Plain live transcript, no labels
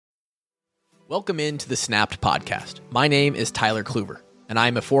Welcome into the Snapped podcast. My name is Tyler Kluver, and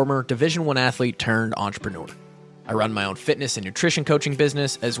I'm a former Division I athlete turned entrepreneur. I run my own fitness and nutrition coaching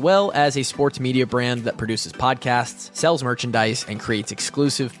business, as well as a sports media brand that produces podcasts, sells merchandise, and creates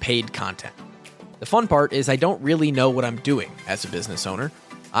exclusive paid content. The fun part is I don't really know what I'm doing as a business owner.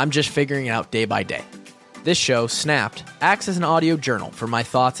 I'm just figuring it out day by day. This show, Snapped, acts as an audio journal for my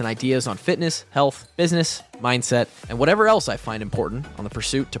thoughts and ideas on fitness, health, business, mindset, and whatever else I find important on the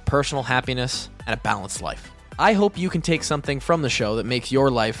pursuit to personal happiness and a balanced life. I hope you can take something from the show that makes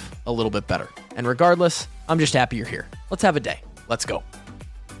your life a little bit better. And regardless, I'm just happy you're here. Let's have a day. Let's go.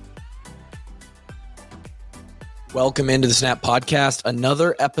 Welcome into the Snap Podcast,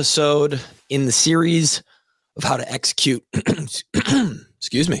 another episode in the series of how to execute,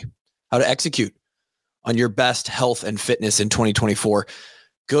 how to execute on your best health and fitness in 2024.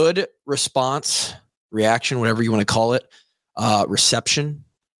 Good response, reaction, whatever you want to call it, reception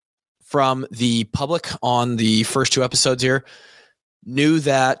from the public on the first two episodes here. Knew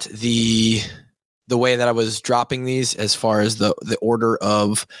that the way that I was dropping these as far as the order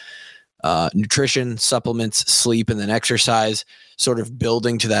of nutrition, supplements, sleep, and then exercise, sort of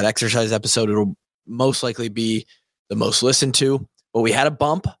building to that exercise episode, it'll most likely be the most listened to. But we had a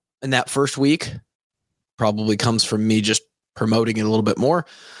bump in that first week. Probably comes from me just promoting it a little bit more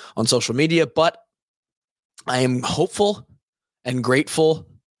on social media, but I am hopeful and grateful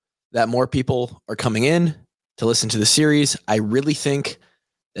that more people are coming in to listen to the series. I really think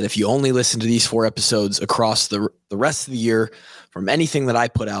that if you only listen to these 4 episodes across the rest of the year from anything that I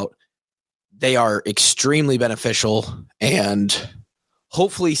put out, they are extremely beneficial and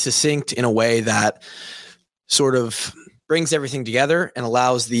hopefully succinct in a way that sort of brings everything together and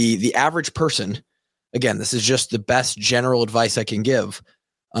allows the average person. Again, this is just the best general advice I can give,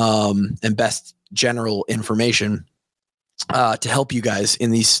 and best general information to help you guys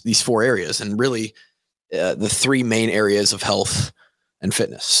in these 4 areas, and really the 3 main areas of health and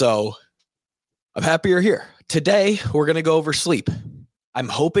fitness. So I'm happy you're here. Today, we're going to go over sleep. I'm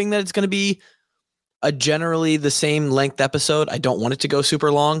hoping that it's going to be a generally the same length episode. I don't want it to go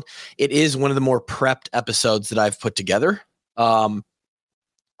super long. It is one of the more prepped episodes that I've put together.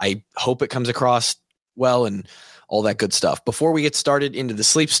 I hope it comes across well and all that good stuff. Before we get started into the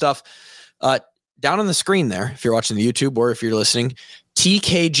sleep stuff, down on the screen there, if you're watching the YouTube or if you're listening,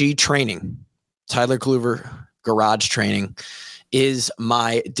 TKG Training, Tyler Kluver Garage Training, is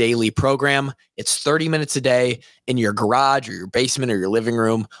my daily program. It's 30 minutes a day in your garage or your basement or your living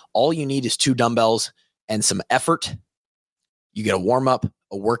room. All you need is 2 dumbbells and some effort. You get a warm up,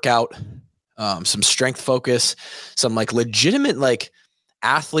 a workout, some strength focus, some legitimate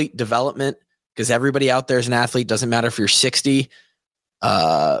athlete development. Because everybody out there is an athlete. Doesn't matter if you're 60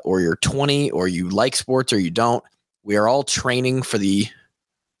 or you're 20 or you like sports or you don't. We are all training for the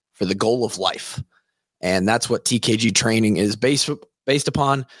goal of life. And that's what TKG Training is based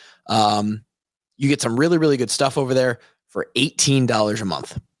upon. You get some really, really good stuff over there for $18 a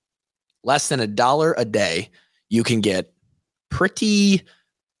month. Less than $1 a day, you can get pretty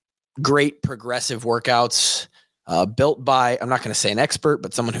great progressive workouts built by, I'm not going to say an expert,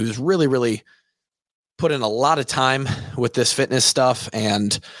 but someone who's really, really put in a lot of time with this fitness stuff,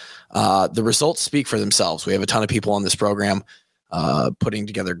 and the results speak for themselves. We have a ton of people on this program putting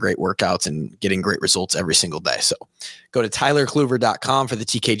together great workouts and getting great results every single day. So go to tylerkluver.com for the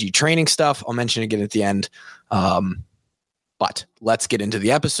TKG Training stuff. I'll mention it again at the end. But let's get into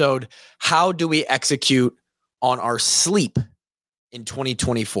the episode. How do we execute on our sleep in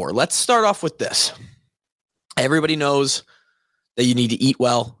 2024? Let's start off with this. Everybody knows that you need to eat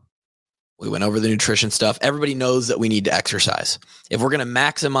well. We went over the nutrition stuff. Everybody knows that we need to exercise. If we're going to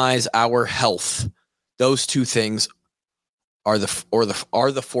maximize our health, those 2 things are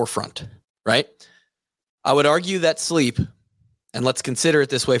the forefront, right? I would argue that sleep, and let's consider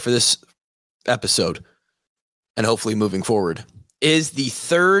it this way for this episode, and hopefully moving forward, is the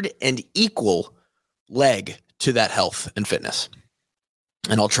 3rd and equal leg to that health and fitness.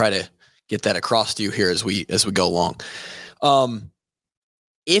 And I'll try to get that across to you here as we go along.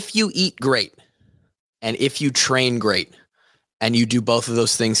 If you eat great and if you train great and you do both of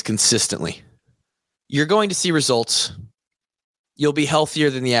those things consistently, you're going to see results. You'll be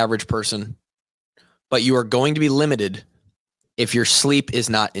healthier than the average person, but you are going to be limited if your sleep is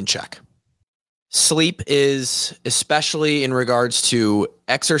not in check. Sleep is, especially in regards to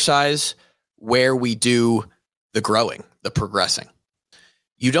exercise, where we do the growing, the progressing.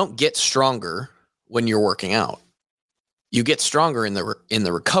 You don't get stronger when you're working out. You get stronger in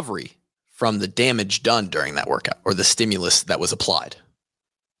the recovery from the damage done during that workout or the stimulus that was applied.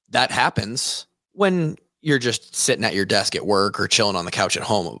 That happens when you're just sitting at your desk at work or chilling on the couch at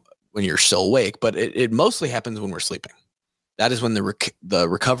home when you're still awake, but it mostly happens when we're sleeping. That is when the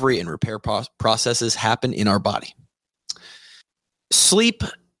recovery and repair processes happen in our body. Sleep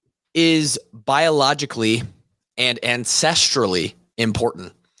is biologically and ancestrally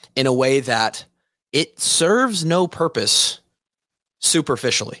important in a way that it serves no purpose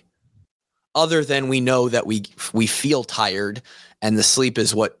superficially, other than we know that we feel tired and the sleep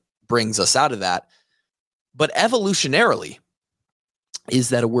is what brings us out of that. But evolutionarily, is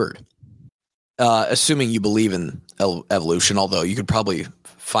that a word? Assuming you believe in evolution, although you could probably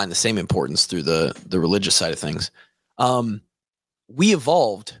find the same importance through the religious side of things. We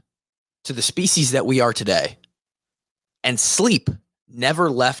evolved to the species that we are today, and sleep never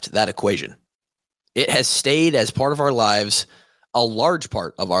left that equation. It has stayed as part of our lives, a large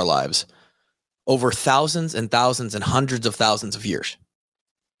part of our lives, over thousands and thousands and hundreds of thousands of years.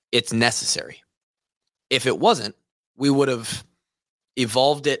 It's necessary. If it wasn't, we would have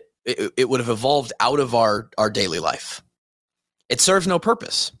evolved it. It would have evolved out of our daily life. It serves no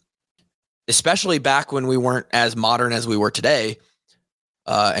purpose, especially back when we weren't as modern as we were today,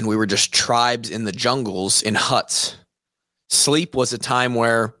 and we were just tribes in the jungles in huts. Sleep was a time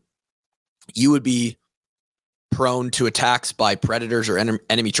where you would be prone to attacks by predators or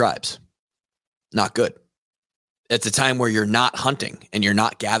enemy tribes. Not good. It's a time where you're not hunting and you're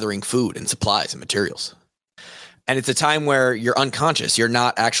not gathering food and supplies and materials. And it's a time where you're unconscious. You're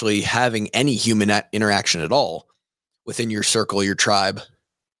not actually having any human interaction at all within your circle, your tribe,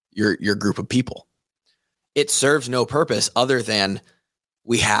 your group of people. It serves no purpose other than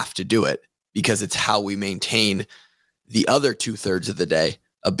we have to do it because it's how we maintain the other 2/3 of the day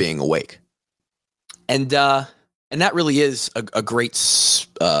of being awake. And that really is a great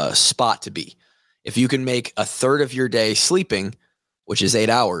spot to be. If you can make a third of your day sleeping, which is 8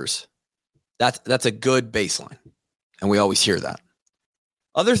 hours, that's a good baseline. And we always hear that.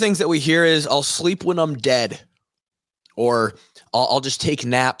 Other things that we hear is I'll sleep when I'm dead, or I'll just take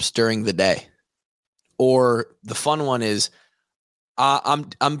naps during the day. Or the fun one is I'm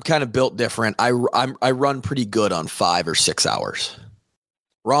kind of built different. I run pretty good on 5 or 6 hours.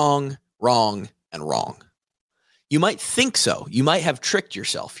 Wrong, and wrong. You might think so. You might have tricked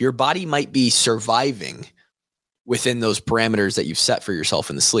yourself. Your body might be surviving within those parameters that you've set for yourself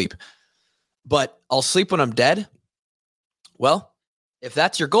in the sleep. But I'll sleep when I'm dead. Well, if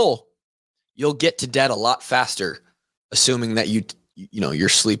that's your goal, you'll get to dead a lot faster, assuming that you're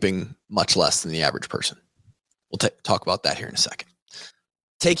sleeping much less than the average person. We'll talk about that here in a second.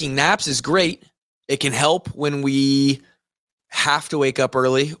 Taking naps is great. It can help when we have to wake up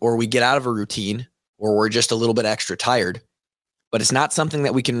early or we get out of a routine or we're just a little bit extra tired, but it's not something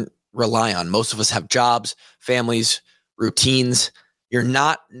that we can rely on. Most of us have jobs, families, routines. You're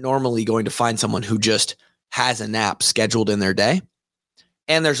not normally going to find someone who just has a nap scheduled in their day.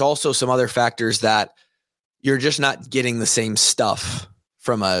 And there's also some other factors that you're just not getting the same stuff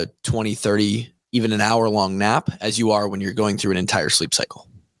from a 20, 30, even an hour-long nap as you are when you're going through an entire sleep cycle.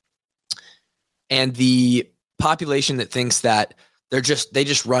 And the population that thinks that they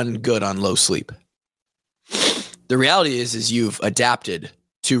just run good on low sleep. The reality is you've adapted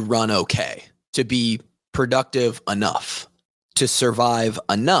to run okay, to be productive enough, to survive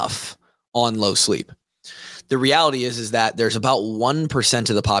enough on low sleep. The reality is that there's about 1%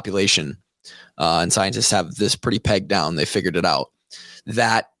 of the population, and scientists have this pretty pegged down, they figured it out,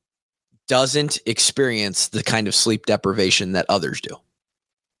 that doesn't experience the kind of sleep deprivation that others do.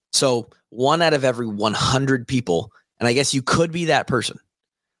 So 1 out of every 100 people, and I guess you could be that person,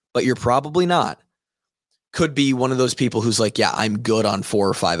 but you're probably not, could be one of those people who's like, yeah, I'm good on 4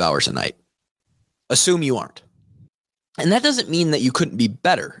 or 5 hours a night. Assume you aren't. And that doesn't mean that you couldn't be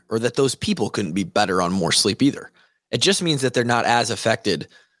better or that those people couldn't be better on more sleep either. It just means that they're not as affected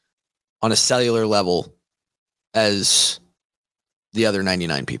on a cellular level as the other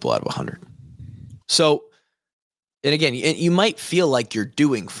 99 people out of 100. So, and again, you might feel like you're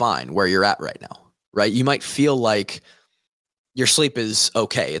doing fine where you're at right now, right? You might feel like your sleep is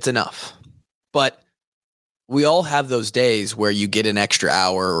okay. It's enough. But we all have those days where you get an extra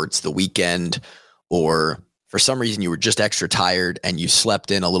hour or it's the weekend or for some reason you were just extra tired and you slept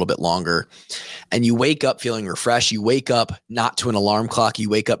in a little bit longer and you wake up feeling refreshed. You wake up not to an alarm clock. You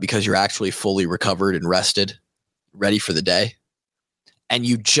wake up because you're actually fully recovered and rested, ready for the day. And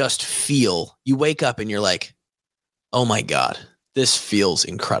you just you wake up and you're like, oh my God, this feels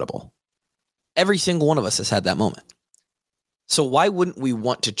incredible. Every single one of us has had that moment. So why wouldn't we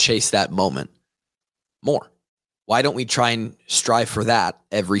want to chase that moment more? Why don't we try and strive for that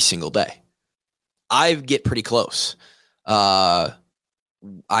every single day? I get pretty close. I'm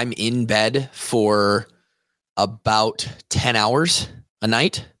in bed for about 10 hours a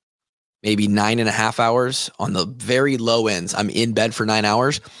night. maybe 9.5 hours. On the very low ends, I'm in bed for 9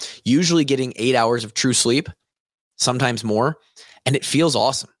 hours, usually getting 8 hours of true sleep, sometimes more. And it feels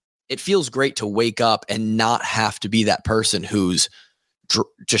awesome. It feels great to wake up and not have to be that person who's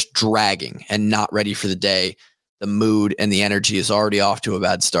just dragging and not ready for the day. The mood and the energy is already off to a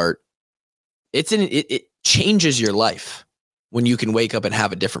bad start. It changes your life when you can wake up and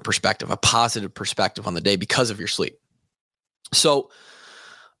have a different perspective, a positive perspective on the day because of your sleep. So,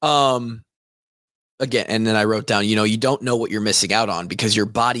 again, and then I wrote down, you don't know what you're missing out on because your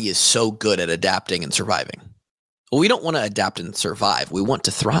body is so good at adapting and surviving. Well, we don't want to adapt and survive. We want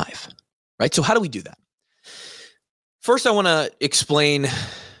to thrive, right? So how do we do that? First, I want to explain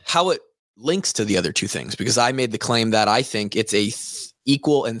how it links to the other two things, because I made the claim that I think it's a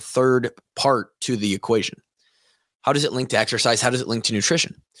equal and third part to the equation. How does it link to exercise? How does it link to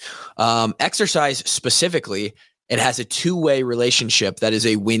nutrition? Exercise specifically, it has a two-way relationship that is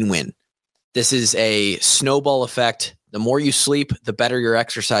a win-win. This is a snowball effect. The more you sleep, the better your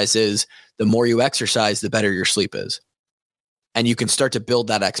exercise is. The more you exercise, the better your sleep is. And you can start to build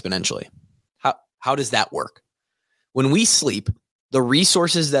that exponentially. How does that work? When we sleep, the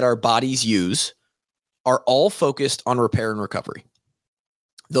resources that our bodies use are all focused on repair and recovery.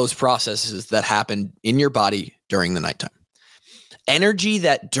 Those processes that happen in your body during the nighttime. Energy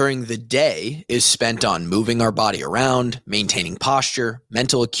that during the day is spent on moving our body around, maintaining posture,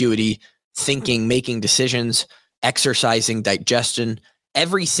 mental acuity, thinking, making decisions, exercising, digestion,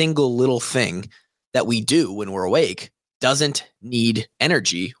 every single little thing that we do when we're awake doesn't need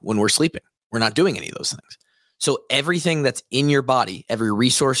energy when we're sleeping. We're not doing any of those things. So everything that's in your body, every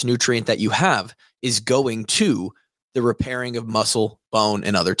resource, nutrient that you have is going to the repairing of muscle, bone,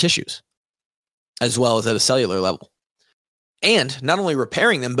 and other tissues, as well as at a cellular level. And not only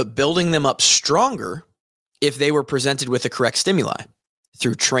repairing them, but building them up stronger if they were presented with the correct stimuli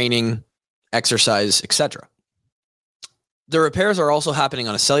through training, exercise, etc. The repairs are also happening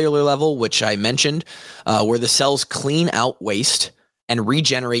on a cellular level, which I mentioned, where the cells clean out waste and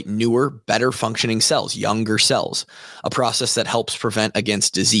regenerate newer, better functioning cells, younger cells, a process that helps prevent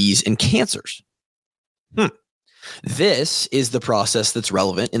against disease and cancers. This is the process that's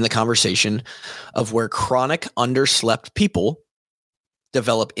relevant in the conversation of where chronic underslept people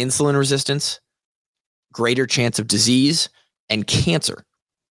develop insulin resistance, greater chance of disease, and cancer,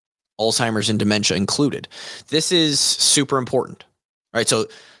 Alzheimer's and dementia included. This is super important, right? So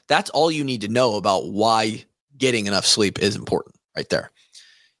that's all you need to know about why getting enough sleep is important right there.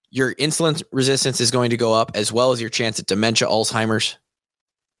 Your insulin resistance is going to go up, as well as your chance at dementia, Alzheimer's,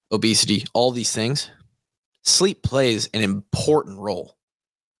 obesity, all these things. Sleep plays an important role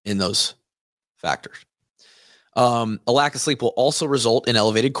in those factors. A lack of sleep will also result in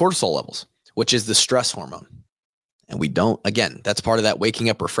elevated cortisol levels, which is the stress hormone. And that's part of that waking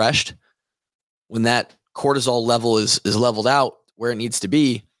up refreshed. When that cortisol level is leveled out where it needs to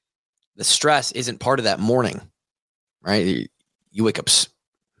be, the stress isn't part of that morning, right? You wake up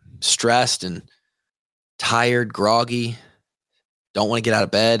stressed and tired, groggy, don't want to get out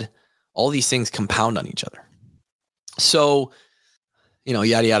of bed. All these things compound on each other. So,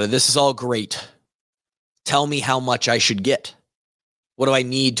 yada, yada. This is all great. Tell me how much I should get. What do I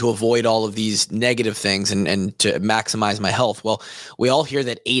need to avoid all of these negative things and to maximize my health? Well, we all hear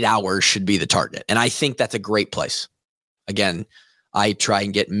that 8 hours should be the target. And I think that's a great place. Again, I try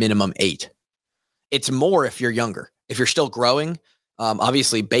and get minimum 8. It's more if you're younger. If you're still growing,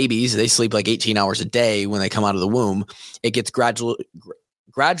 obviously babies, they sleep like 18 hours a day when they come out of the womb. It gets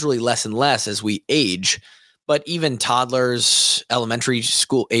gradually less and less as we age. But even toddlers, elementary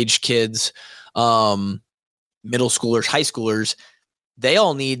school age kids, middle schoolers, high schoolers, they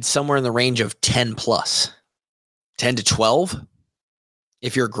all need somewhere in the range of 10 plus, 10 to 12.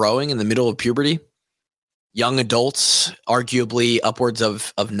 If you're growing in the middle of puberty, young adults, arguably upwards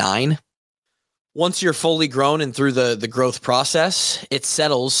of 9. Once you're fully grown and through the growth process, it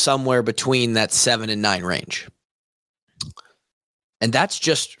settles somewhere between that 7 and 9 range. And that's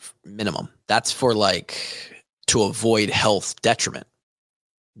just minimum. That's for to avoid health detriment.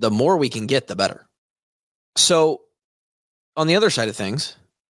 The more we can get, the better. So on the other side of things,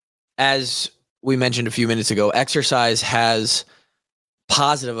 as we mentioned a few minutes ago, exercise has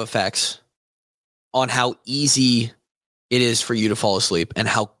positive effects on how easy it is for you to fall asleep and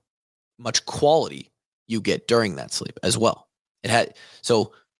how much quality you get during that sleep as well.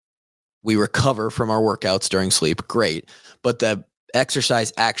 So we recover from our workouts during sleep, great, but the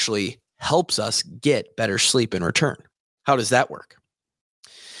exercise actually helps us get better sleep in return. How does that work?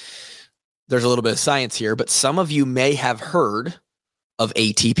 There's a little bit of science here, but some of you may have heard of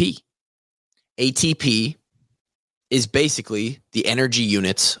ATP. ATP is basically the energy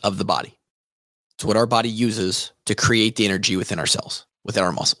units of the body. It's what our body uses to create the energy within our cells, within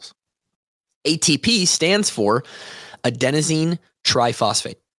our muscles. ATP stands for adenosine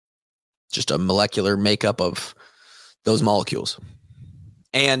triphosphate, just a molecular makeup of those molecules.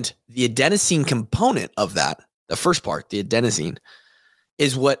 And the adenosine component of that, the first part, the adenosine,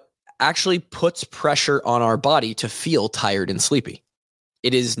 is what actually puts pressure on our body to feel tired and sleepy.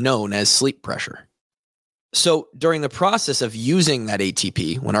 It is known as sleep pressure. So during the process of using that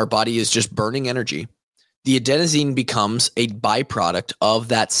ATP, when our body is just burning energy, the adenosine becomes a byproduct of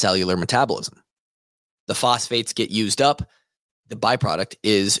that cellular metabolism. The phosphates get used up. The byproduct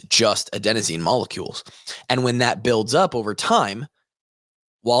is just adenosine molecules. And when that builds up over time,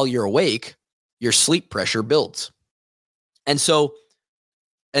 while you're awake, your sleep pressure builds. And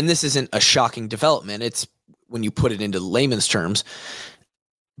this isn't a shocking development. It's when you put it into layman's terms.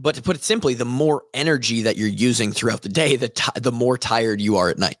 But to put it simply, the more energy that you're using throughout the day, the more tired you are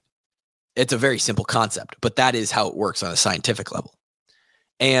at night. It's a very simple concept, but that is how it works on a scientific level.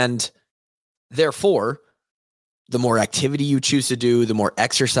 And therefore, the more activity you choose to do, the more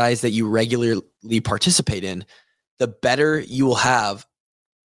exercise that you regularly participate in, the better you will have,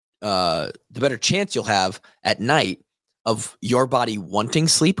 the better chance you'll have at night of your body wanting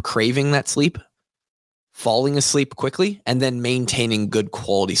sleep, craving that sleep, falling asleep quickly, and then maintaining good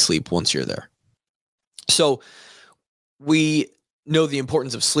quality sleep once you're there. So we know the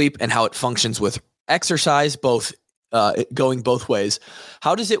importance of sleep and how it functions with exercise, both going both ways.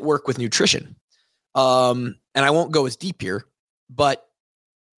 How does it work with nutrition? And I won't go as deep here, but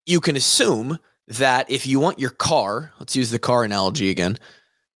you can assume that if you want your car, let's use the car analogy again.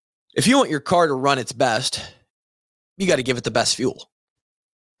 If you want your car to run its best, you got to give it the best fuel,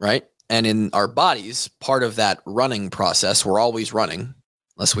 right? And in our bodies, part of that running process, we're always running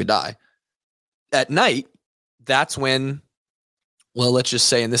unless we die. At night, that's when, well, let's just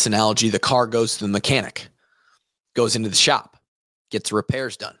say in this analogy, the car goes to the mechanic, goes into the shop, gets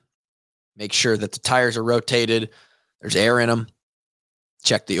repairs done, make sure that the tires are rotated, there's air in them,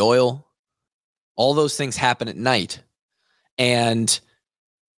 check the oil. All those things happen at night. And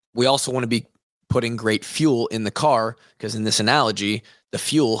we also want to be putting great fuel in the car because in this analogy, the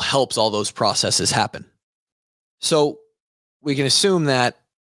fuel helps all those processes happen. So we can assume that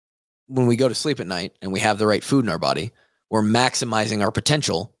when we go to sleep at night and we have the right food in our body, we're maximizing our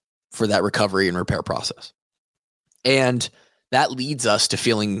potential for that recovery and repair process. And that leads us to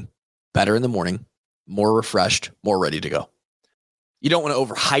feeling better in the morning, more refreshed, more ready to go. You don't want to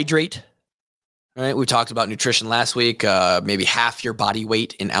overhydrate. Right? We talked about nutrition last week, maybe half your body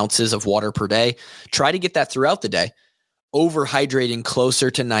weight in ounces of water per day. Try to get that throughout the day. Overhydrating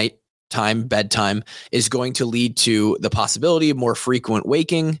closer to night time, bedtime, is going to lead to the possibility of more frequent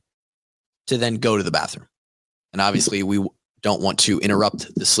waking to then go to the bathroom. And obviously, we don't want to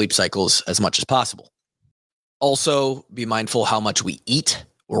interrupt the sleep cycles as much as possible. Also, be mindful how much we eat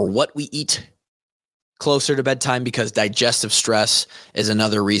or what we eat closer to bedtime, because digestive stress is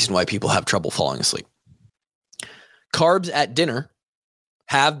another reason why people have trouble falling asleep. Carbs at dinner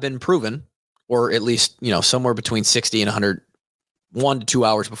have been proven, or at least, somewhere between 60 and 100, 1 to 2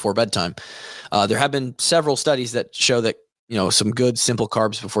 hours before bedtime. There have been several studies that show that, some good simple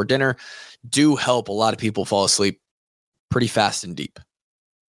carbs before dinner do help a lot of people fall asleep pretty fast and deep,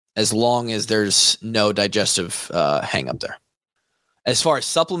 as long as there's no digestive hang up there. As far as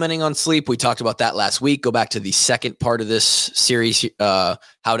supplementing on sleep, we talked about that last week. Go back to the second part of this series, how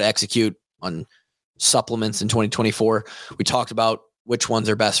to execute on supplements in 2024. We talked about which ones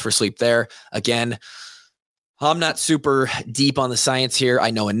are best for sleep there. Again, I'm not super deep on the science here.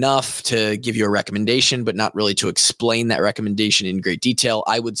 I know enough to give you a recommendation, but not really to explain that recommendation in great detail.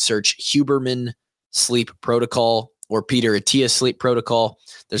 I would search Huberman Sleep Protocol or Peter Attia Sleep Protocol.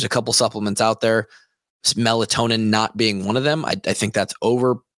 There's a couple supplements out there. Melatonin not being one of them. I think that's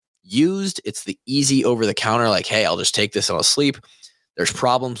overused. It's the easy over the counter, like, hey, I'll just take this and I'll sleep. There's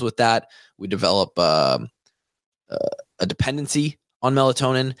problems with that. We develop a dependency on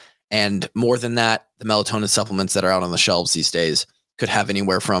melatonin. And more than that, the melatonin supplements that are out on the shelves these days could have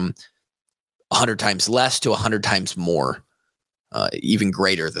anywhere from 100 times less to 100 times more, even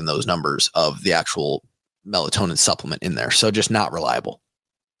greater than those numbers of the actual melatonin supplement in there. So just not reliable.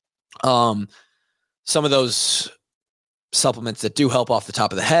 Some of those supplements that do help off the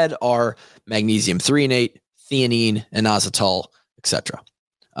top of the head are magnesium threonate, theanine, inositol, etc.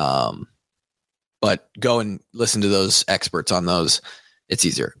 But go and listen to those experts on those. It's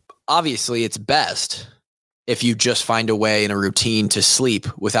easier. Obviously, it's best if you just find a way in a routine to sleep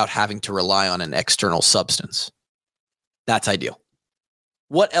without having to rely on an external substance. That's ideal.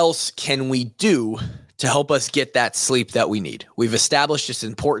 What else can we do to help us get that sleep that we need. We've established its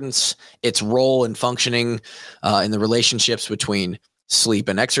importance, its role in functioning in the relationships between sleep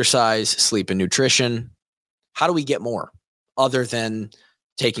and exercise, sleep and nutrition. How do we get more other than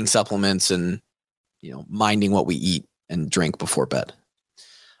taking supplements and, minding what we eat and drink before bed?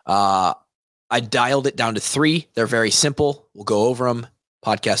 I dialed it down to 3. They're very simple. We'll go over them.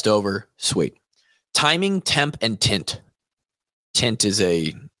 Podcast over. Sweet. Timing, temp, and tint. Tint is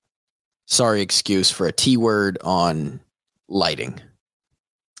a excuse for a T word on lighting.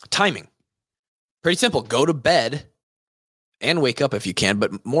 Timing. Pretty simple. Go to bed and wake up if you can,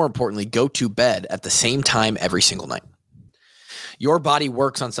 but more importantly, go to bed at the same time every single night. Your body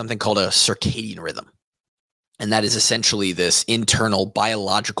works on something called a circadian rhythm. And that is essentially this internal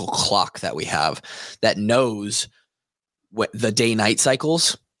biological clock that we have that knows what the day-night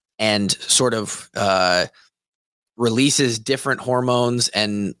cycles and sort of releases different hormones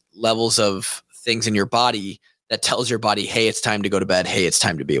and levels of things in your body that tells your body, hey, it's time to go to bed. Hey, it's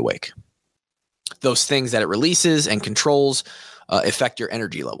time to be awake. Those things that it releases and controls affect your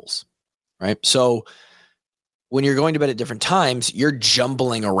energy levels, right? So when you're going to bed at different times, you're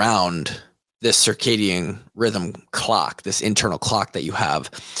jumbling around this circadian rhythm clock, this internal clock that you have.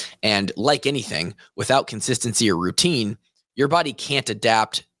 And like anything, without consistency or routine, your body can't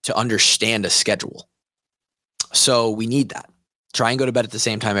adapt to understand a schedule. So we need that. Try and go to bed at the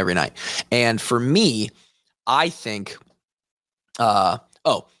same time every night. And for me, I think, the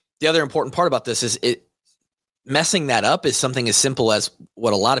other important part about this is messing that up is something as simple as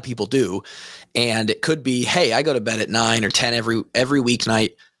what a lot of people do. And it could be, hey, I go to bed at 9 or 10 every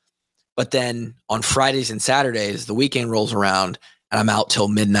weeknight. But then on Fridays and Saturdays, the weekend rolls around and I'm out till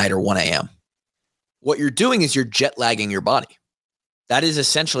midnight or 1 a.m. What you're doing is you're jet lagging your body. That is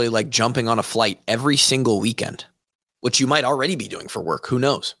essentially like jumping on a flight every single weekend, which you might already be doing for work. Who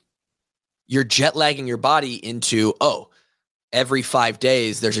knows? You're jet lagging your body into, every 5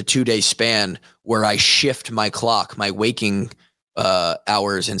 days, there's a 2-day span where I shift my clock, my waking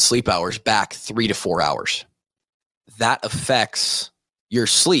hours and sleep hours back 3 to 4 hours. That affects your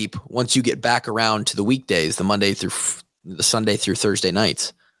sleep once you get back around to the weekdays, the Sunday through Thursday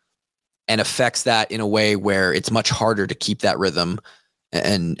nights, and affects that in a way where it's much harder to keep that rhythm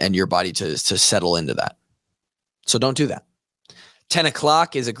and your body to settle into that. So don't do that. 10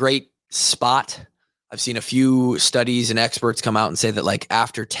 o'clock is a great spot. I've seen a few studies and experts come out and say that like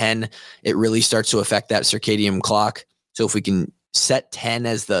after 10, it really starts to affect that circadian clock. So if we can set 10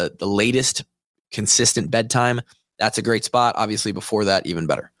 as the latest consistent bedtime, that's a great spot. Obviously before that, even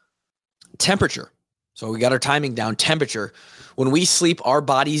better. Temperature. So we got our timing down. Temperature. When we sleep, our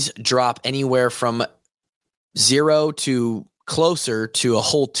bodies drop anywhere from 0 to closer to a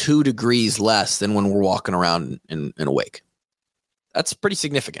whole 2 degrees less than when we're walking around and awake. That's pretty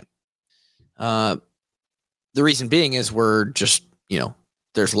significant. The reason being is we're just,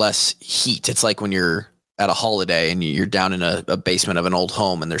 there's less heat. It's like when you're at a holiday and you're down in a basement of an old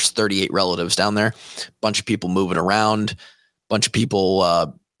home and there's 38 relatives down there, bunch of people moving around, bunch of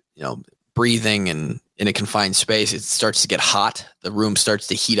people, breathing and in a confined space. It starts to get hot. The room starts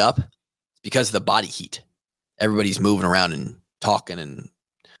to heat up because of the body heat. Everybody's moving around and talking and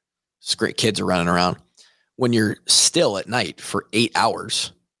great kids are running around. When you're still at night for 8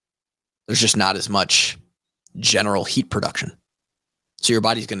 hours, there's just not as much general heat production. So your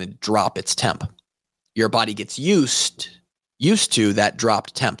body's going to drop its temp. Your body gets used to that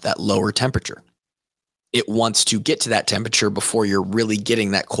dropped temp, that lower temperature. It wants to get to that temperature before you're really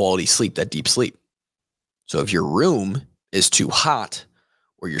getting that quality sleep, that deep sleep. So if your room is too hot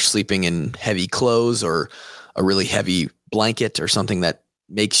or you're sleeping in heavy clothes or a really heavy blanket or something that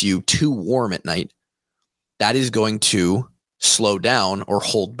makes you too warm at night, that is going to slow down or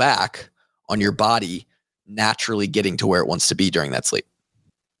hold back on your body naturally getting to where it wants to be during that sleep.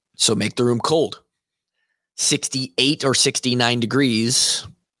 So make the room cold. 68 or 69 degrees,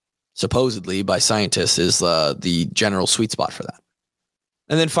 supposedly by scientists, is the general sweet spot for that.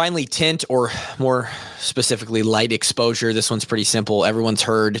 And then finally, tint, or more specifically, light exposure. This one's pretty simple. Everyone's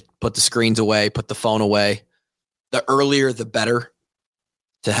heard, put the screens away, put the phone away. The earlier, the better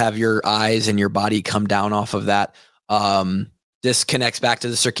to have your eyes and your body come down off of that. This connects back to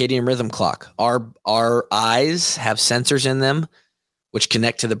the circadian rhythm clock. Our eyes have sensors in them which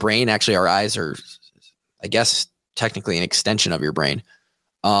connect to the brain. Actually, our eyes are, I guess, technically an extension of your brain.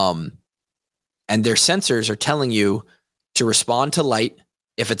 And their sensors are telling you to respond to light.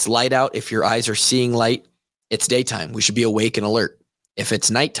 If it's light out, if your eyes are seeing light, it's daytime. We should be awake and alert. If it's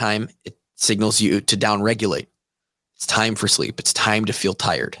nighttime, it signals you to downregulate. It's time for sleep. It's time to feel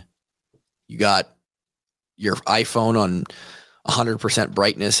tired. You got your iPhone 100%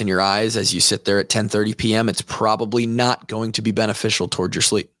 brightness in your eyes as you sit there at 10:30 p.m., it's probably not going to be beneficial towards your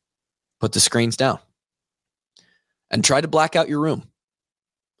sleep. Put the screens down and try to black out your room.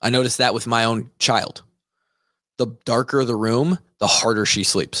 I noticed that with my own child. The darker the room, the harder she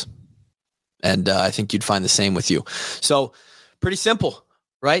sleeps. And I think you'd find the same with you. So pretty simple,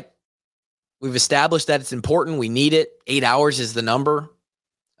 right? We've established that it's important. We need it. 8 hours is the number.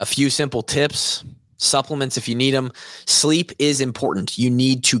 A few simple tips, supplements if you need them. Sleep is important. You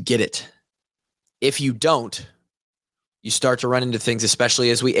need to get it. If you don't, you start to run into things, especially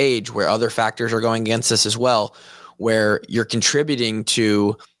as we age, where other factors are going against us as well, where you're contributing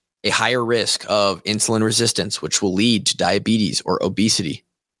to a higher risk of insulin resistance, which will lead to diabetes or obesity,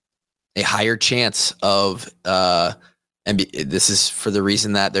 a higher chance of, and this is for the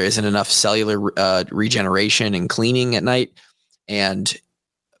reason that there isn't enough cellular regeneration and cleaning at night. And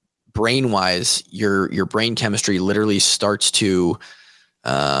brain-wise, your brain chemistry literally starts to,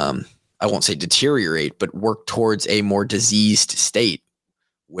 I won't say deteriorate, but work towards a more diseased state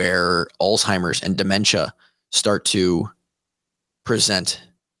where Alzheimer's and dementia start to present,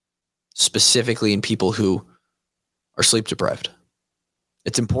 specifically in people who are sleep deprived.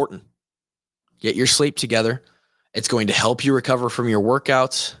 It's important. Get your sleep together. It's going to help you recover from your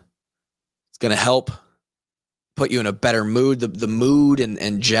workouts. It's going to help put you in a better mood. The mood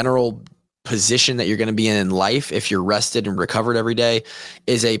and general position that you're going to be in life, if you're rested and recovered every day,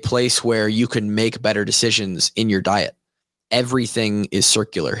 is a place where you can make better decisions in your diet. Everything is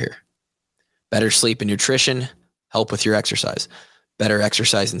circular here. Better sleep and nutrition help with your exercise. Better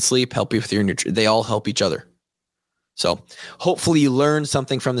exercise and sleep help you with your nutrition. They all help each other. So hopefully you learned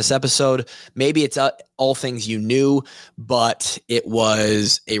something from this episode. Maybe it's all things you knew, but it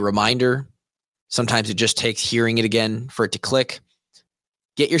was a reminder. Sometimes it just takes hearing it again for it to click.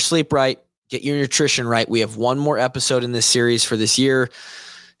 Get your sleep right. Get your nutrition right. We have one more episode in this series for this year.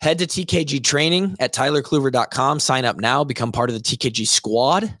 Head to TKG Training at tylercluver.com. Sign up now. Become part of the TKG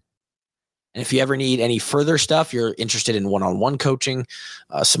squad. And if you ever need any further stuff, you're interested in one-on-one coaching,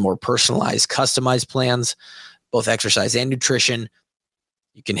 some more personalized, customized plans, both exercise and nutrition,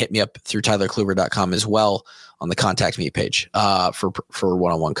 you can hit me up through tylercluver.com as well on the contact me page for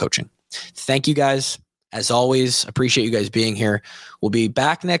one-on-one coaching. Thank you guys. As always, appreciate you guys being here. We'll be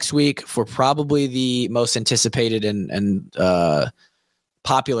back next week for probably the most anticipated and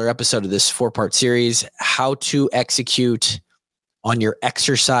popular episode of this 4-part series, how to execute on your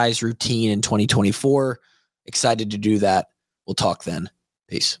exercise routine in 2024. Excited to do that. We'll talk then.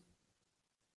 Peace.